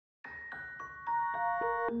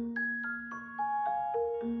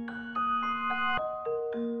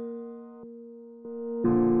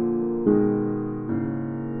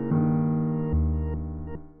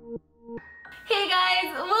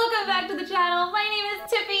channel. My name is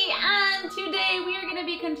Tiffy and today we are going to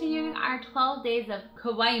be continuing our 12 days of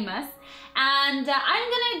KAWAIIMAS, and I'm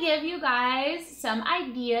going to give you guys some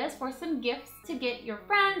ideas for some gifts to get your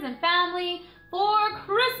friends and family for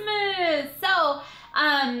Christmas. So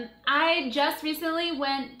I just recently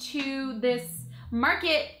went to this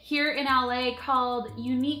market here in LA called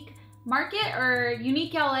Unique Market or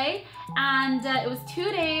Unique LA, and it was 2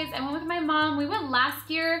 days. I went with my mom. We went last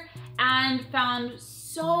year and found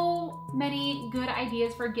so many good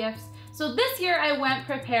ideas for gifts. So this year I went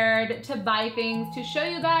prepared to buy things to show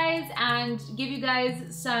you guys and give you guys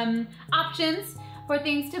some options for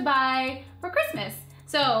things to buy for Christmas.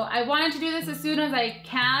 So I wanted to do this as soon as I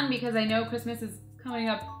can because I know Christmas is coming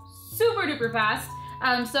up super duper fast.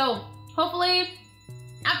 So hopefully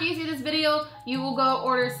after you see this video, you will go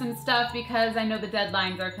order some stuff because I know the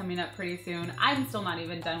deadlines are coming up pretty soon. I'm still not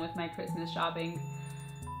even done with my Christmas shopping.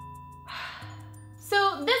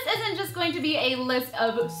 So this isn't just going to be a list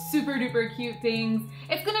of super duper cute things.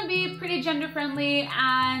 It's gonna be pretty gender friendly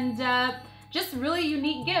and just really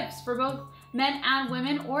unique gifts for both men and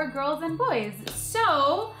women or girls and boys.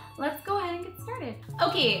 So let's go ahead and get started.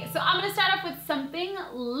 Okay, so I'm gonna start off with something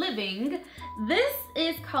living. This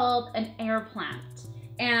is called an air plant.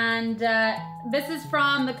 And this is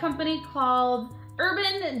from the company called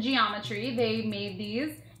Urban Geometry. They made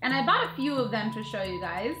these and I bought a few of them to show you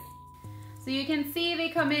guys. So you can see they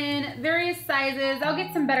come in various sizes. I'll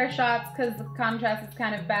get some better shots because the contrast is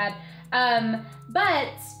kind of bad.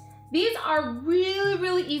 But these are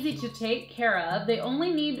really easy to take care of. They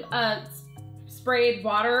only need sprayed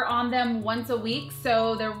water on them once a week,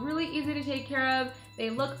 so they're really easy to take care of. They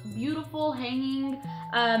look beautiful hanging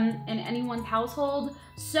in anyone's household.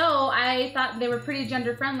 So I thought they were pretty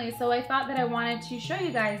gender friendly, so I thought that I wanted to show you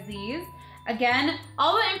guys these. Again,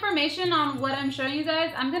 all the information on what I'm showing you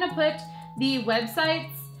guys, I'm gonna put the websites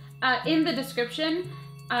in the description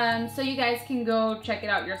so you guys can go check it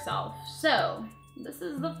out yourself. So this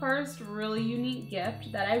is the first really unique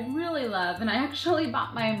gift that I really love, and I actually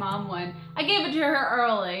bought my mom one. I gave it to her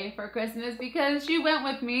early for Christmas because she went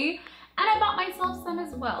with me, and I bought myself some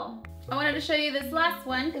as well. I wanted to show you this last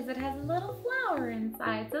one because it has a little flower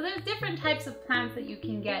inside. So there's different types of plants that you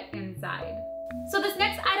can get inside. So this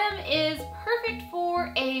next item is perfect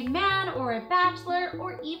for a man or a bachelor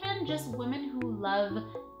or even just women who love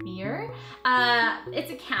beer. It's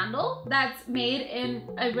a candle that's made in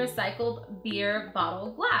a recycled beer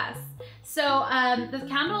bottle glass. So the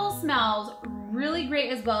candle smells really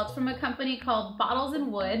great as well. It's from a company called Bottles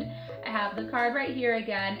and Wood. I have the card right here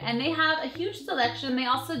again, and they have a huge selection. They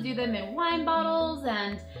also do them in wine bottles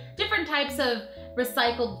and different types of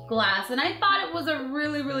recycled glass, and I thought it was a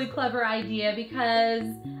really clever idea because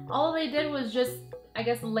all they did was just, I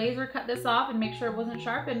guess, laser cut this off and make sure it wasn't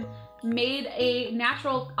sharp and made a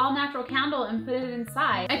all natural candle and put it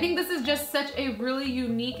inside. I think this is just such a really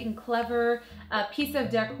unique and clever piece of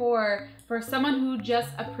decor for someone who just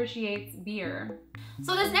appreciates beer.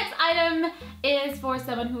 So this next item is for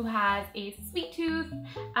someone who has a sweet tooth.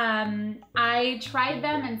 I tried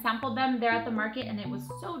them and sampled them there at the market and it was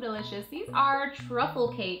so delicious. These are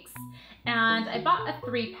truffle cakes and I bought a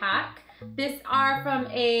 3-pack. These are from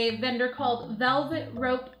a vendor called Velvet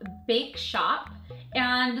Rope Bake Shop.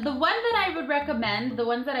 And the one that I would recommend, the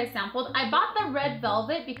ones that I sampled, I bought the red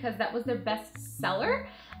velvet because that was their best seller.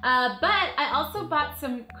 But I also bought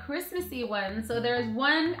some Christmassy ones. So there's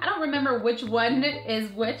one, I don't remember which one is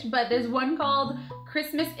which, but there's one called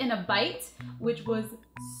Christmas in a Bite, which was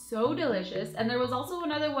so delicious. And there was also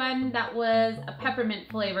another one that was a peppermint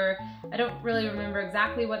flavor. I don't really remember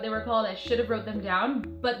exactly what they were called. I should have wrote them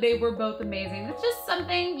down, but they were both amazing. It's just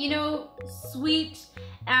something, you know, sweet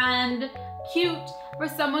and cute for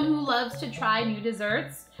someone who loves to try new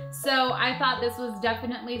desserts. So I thought this was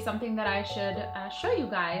definitely something that I should show you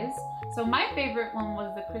guys. So my favorite one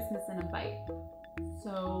was the Christmas in a Bite.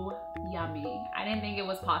 So yummy. I didn't think it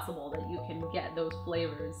was possible that you can get those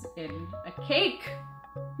flavors in a cake.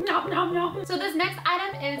 Nom nom nom. So this next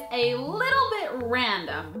item is a little bit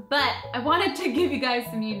random, but I wanted to give you guys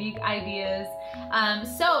some unique ideas.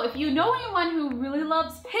 So if you know anyone who really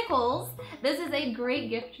loves pickles, this is a great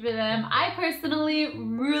gift for them. I personally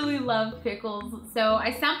really love pickles, so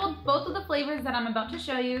I sampled both of the flavors that I'm about to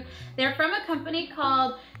show you. They're from a company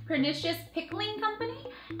called Pernicious Pickling Company,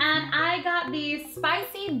 and I got the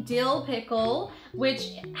spicy dill pickle,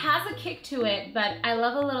 which has a kick to it, but I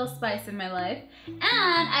love a little spice in my life. And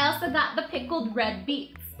I also got the pickled red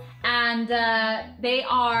beets, and they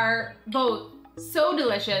are both so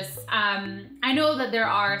delicious. I know that there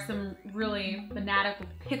are some really fanatical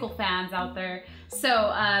pickle fans out there,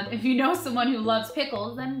 so if you know someone who loves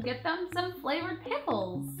pickles, then get them some flavored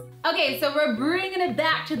pickles. Okay, so we're bringing it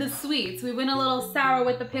back to the sweets. We went a little sour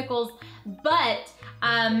with the pickles, but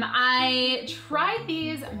I tried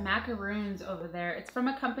these macaroons over there. It's from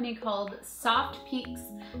a company called Soft Peaks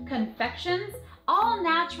Confections, all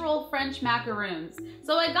natural French macaroons.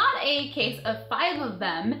 So I got a case of 5 of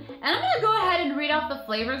them, and I'm gonna go ahead and read off the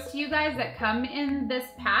flavors to you guys that come in this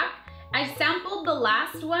pack. I sampled the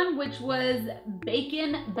last one, which was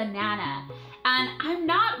bacon banana. And I'm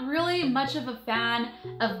not really much of a fan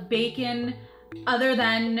of bacon other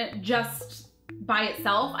than just by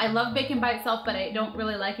itself. I love bacon by itself, but I don't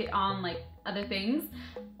really like it on like other things.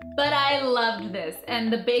 But I loved this.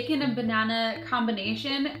 And the bacon and banana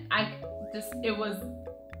combination, it was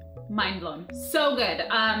mind blown. So good.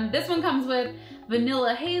 This one comes with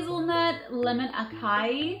vanilla hazelnut, lemon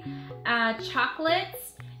acai, chocolates,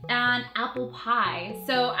 and apple pie.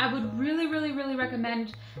 So I would really, really, really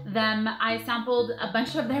recommend them. I sampled a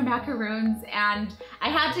bunch of their macaroons and I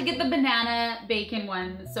had to get the banana bacon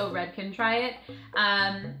one so Red can try it.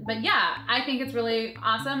 But yeah, I think it's really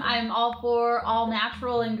awesome. I'm all for all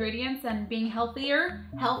natural ingredients and being healthier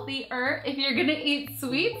if you're gonna eat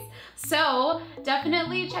sweets. So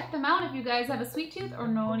definitely check them out if you guys have a sweet tooth or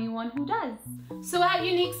know anyone who does. So at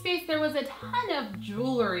Unique Space, there was a ton of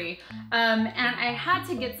jewelry, and I had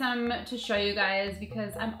to get some to show you guys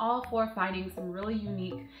because I'm all for finding some really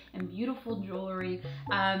unique and beautiful jewelry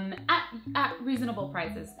at reasonable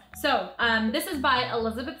prices. So this is by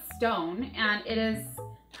Elizabeth Stone, and it is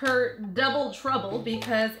her double trouble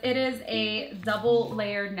because it is a double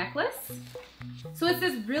layered necklace. So it's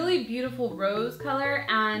this really beautiful rose color,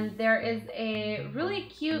 and there is a really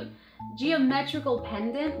cute geometrical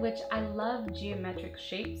pendant, which I love geometric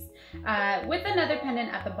shapes, with another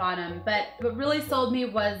pendant at the bottom. But what really sold me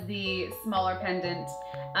was the smaller pendant.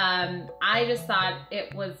 I just thought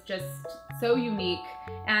it was just so unique,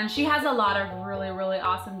 and she has a lot of really, really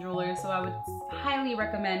awesome jewelry, so I would highly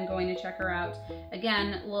recommend going to check her out.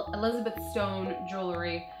 Again, Elizabeth Stone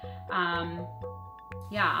Jewelry.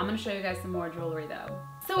 Yeah, I'm gonna show you guys some more jewelry though.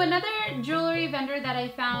 So another jewelry vendor that I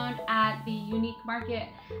found at the Unique Market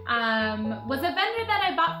was a vendor that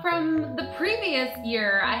I bought from the previous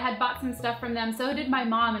year. I had bought some stuff from them, so did my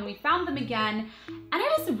mom, and we found them again. And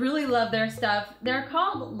I just really love their stuff. They're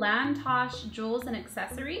called Lantosh Jewels and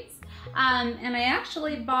Accessories. And I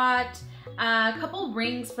actually bought a couple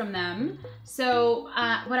rings from them. So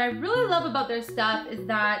what I really love about their stuff is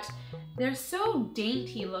that they're so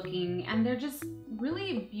dainty looking and they're just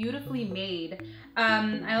really beautifully made.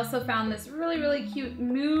 I also found this really, really cute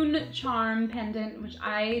moon charm pendant, which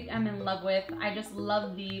I am in love with. I just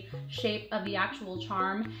love the shape of the actual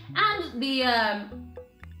charm and the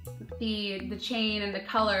chain and the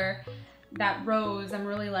color. That rose, I'm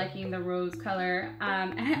really liking the rose color.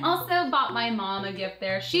 And I also bought my mom a gift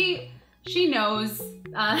there. She knows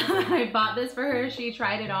I bought this for her. She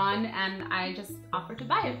tried it on and I just offered to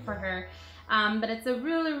buy it for her. But it's a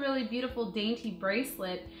really, really beautiful dainty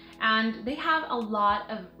bracelet, and they have a lot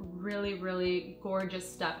of really, really gorgeous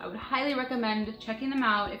stuff. I would highly recommend checking them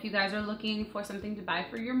out if you guys are looking for something to buy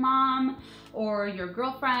for your mom or your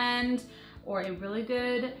girlfriend or a really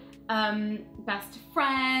good best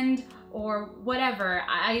friend or whatever.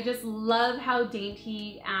 I just love how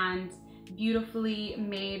dainty and beautifully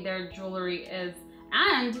made their jewelry is,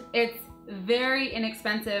 and it's very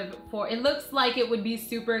inexpensive for, it looks like it would be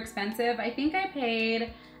super expensive. I think I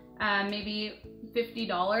paid maybe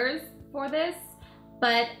 $50 for this,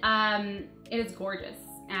 but it is gorgeous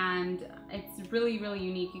and it's really, really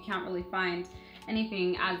unique. You can't really find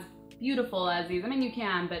anything as beautiful as these. I mean, you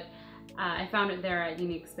can, but I found it there at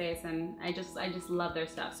Unique Space, and I just love their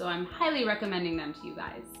stuff. So I'm highly recommending them to you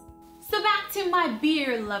guys. So back to my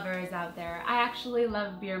beer lovers out there. I actually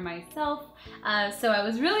love beer myself, so I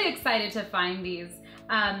was really excited to find these.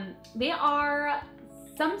 They are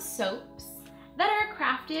some soaps that are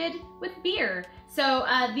crafted with beer. So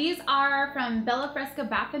these are from Bella Fresca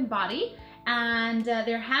Bath & Body, and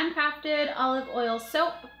they're handcrafted olive oil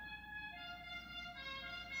soap.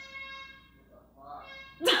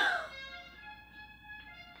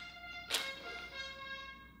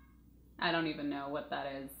 I don't even know what that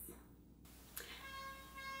is.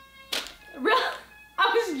 I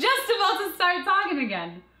was just about to start talking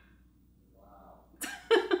again. Wow.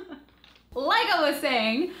 Like I was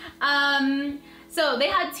saying, so they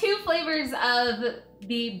had 2 flavors of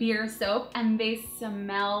the beer soap and they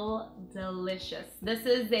smell delicious. This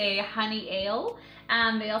is a honey ale,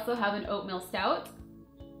 and they also have an oatmeal stout.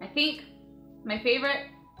 I think my favorite,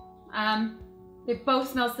 they both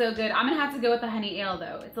smell so good. I'm gonna have to go with the honey ale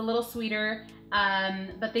though. It's a little sweeter,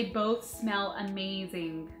 but they both smell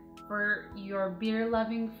amazing. For your beer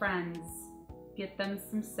loving friends, get them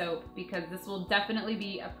some soap because this will definitely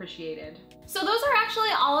be appreciated. So those are actually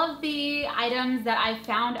all of the items that I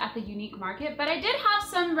found at the Unique Market, but I did have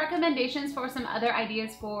some recommendations for some other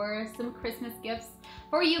ideas for some Christmas gifts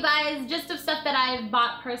for you guys, just of stuff that I've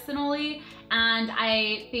bought personally, and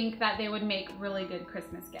I think that they would make really good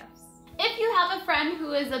Christmas gifts. If you have a friend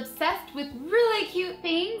who is obsessed with really cute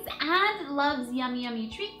things and loves yummy, yummy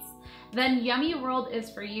treats, then Yummy World is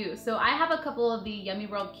for you. So I have a couple of the Yummy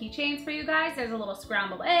World keychains for you guys. There's a little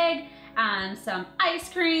scrambled egg and some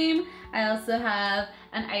ice cream. I also have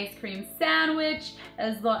an ice cream sandwich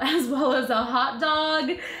as well as a hot dog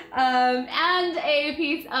and a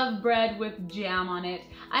piece of bread with jam on it.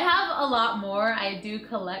 I have a lot more. I do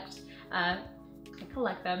collect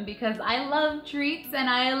them because I love treats and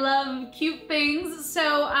I love cute things.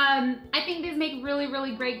 So I think these make really,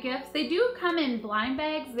 really great gifts. They do come in blind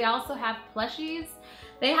bags. They also have plushies.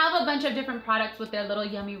 They have a bunch of different products with their little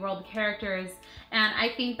Yummy World characters, and I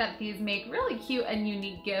think that these make really cute and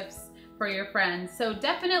unique gifts for your friends. So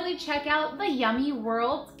definitely check out the Yummy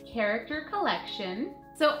World character collection.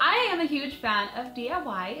 So I am a huge fan of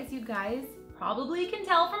DIY, as you guys probably can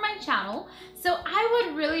tell from my channel. So I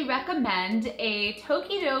would really recommend a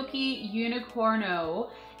Tokidoki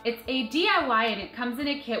Unicorno. It's a DIY and it comes in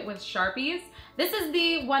a kit with Sharpies. This is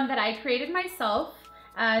the one that I created myself.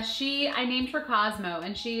 I named her Cosmo,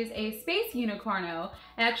 and she's a space unicorno.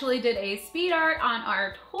 I actually did a speed art on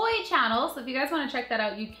our toy channel, so if you guys want to check that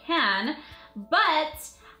out, you can. But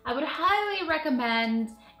I would highly recommend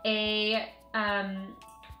a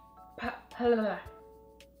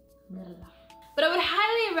But I would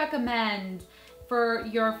highly recommend for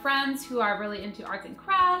your friends who are really into arts and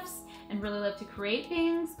crafts and really love to create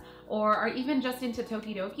things, or are even just into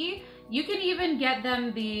Tokidoki, you can even get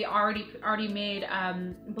them the already made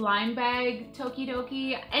blind bag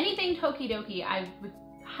Tokidoki. Anything Tokidoki, I would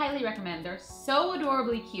highly recommend. They're so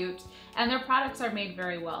adorably cute and their products are made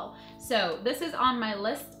very well. So this is on my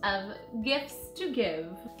list of gifts to give.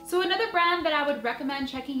 So another brand that I would recommend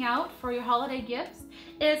checking out for your holiday gifts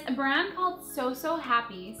is a brand called So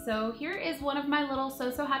Happy. So here is one of my little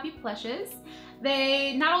So Happy plushes.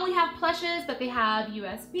 They not only have plushes, but they have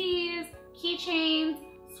USBs, keychains,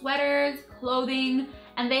 sweaters, clothing,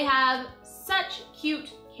 and they have such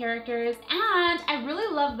cute characters, and I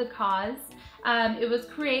really love the cause. It was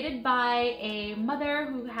created by a mother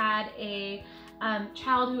who had a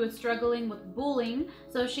child who was struggling with bullying,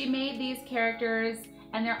 so she made these characters,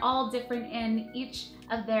 and they're all different in each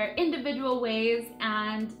of their individual ways,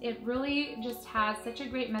 and it really just has such a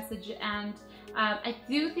great message. And I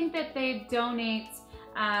do think that they donate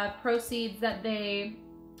proceeds that they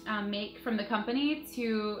make from the company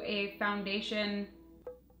to a foundation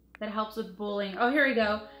that helps with bullying. Oh, here we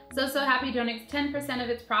go. So Happy donates 10% of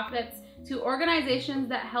its profits to organizations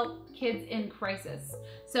that help kids in crisis.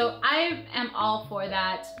 So I am all for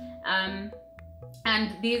that.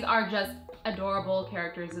 And these are just adorable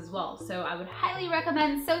characters as well. So I would highly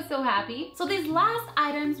recommend So Happy. So these last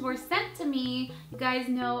items were sent to me. You guys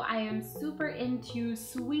know I am super into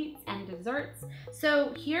sweets and desserts.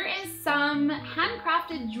 So here is some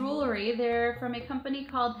handcrafted jewelry. They're from a company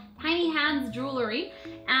called Tiny Hands Jewelry,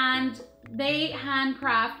 and they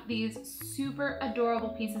handcraft these super adorable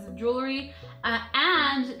pieces of jewelry,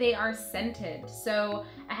 and they are scented. So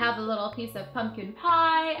I have a little piece of pumpkin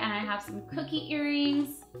pie, and I have some cookie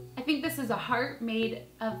earrings. I think this is a heart made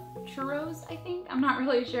of churros, I think. I'm not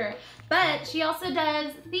really sure. But she also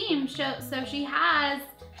does theme shows. So she has,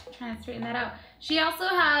 I'm trying to straighten that out. She also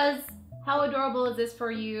has, how adorable is this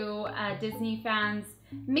for you, Disney fans,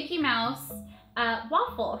 Mickey Mouse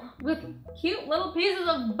waffle with cute little pieces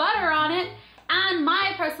of butter on it. And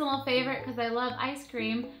my personal favorite, because I love ice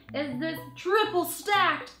cream, is this triple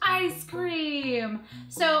stacked ice cream.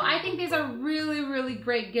 So I think these are really, really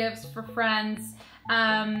great gifts for friends.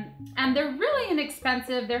 And they're really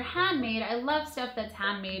inexpensive. They're handmade. I love stuff that's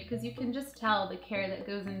handmade because you can just tell the care that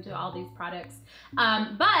goes into all these products. But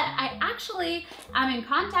I actually am in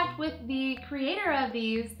contact with the creator of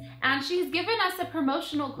these, and she's given us a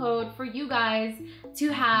promotional code for you guys to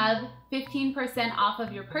have 15% off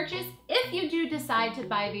of your purchase if you do decide to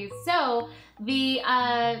buy these. So the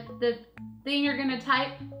thing you're gonna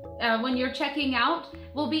type when you're checking out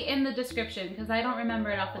will be in the description, because I don't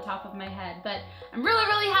remember it off the top of my head. But I'm really,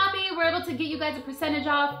 really happy we're able to get you guys a percentage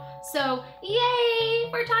off. So yay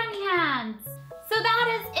for Tiny Hands! So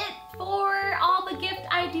that is it for all the gift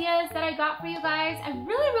ideas that I got for you guys. I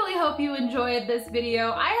really hope you enjoyed this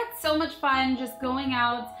video. I had so much fun just going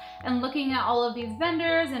out and looking at all of these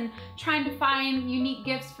vendors and trying to find unique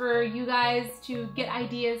gifts for you guys to get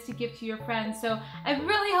ideas to give to your friends. So I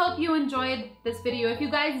really hope you enjoyed this video. If you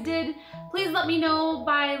guys did, please let me know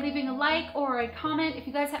by leaving a like or a comment. If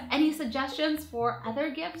you guys have any suggestions for other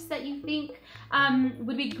gifts that you think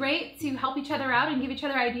would be great to help each other out and give each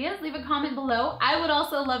other ideas, leave a comment below. I would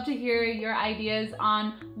also love to hear your ideas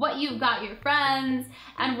on what you've got your friends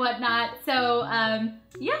and whatnot. So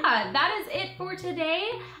yeah, that is it for today.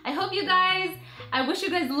 I wish you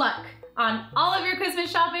guys luck on all of your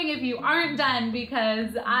Christmas shopping if you aren't done,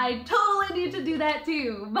 because I totally need to do that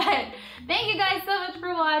too. But thank you guys so much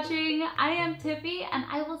for watching. I am Tiffy, and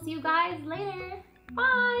I will see you guys later.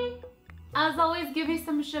 Bye. As always, give me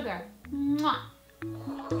some sugar. Mwah.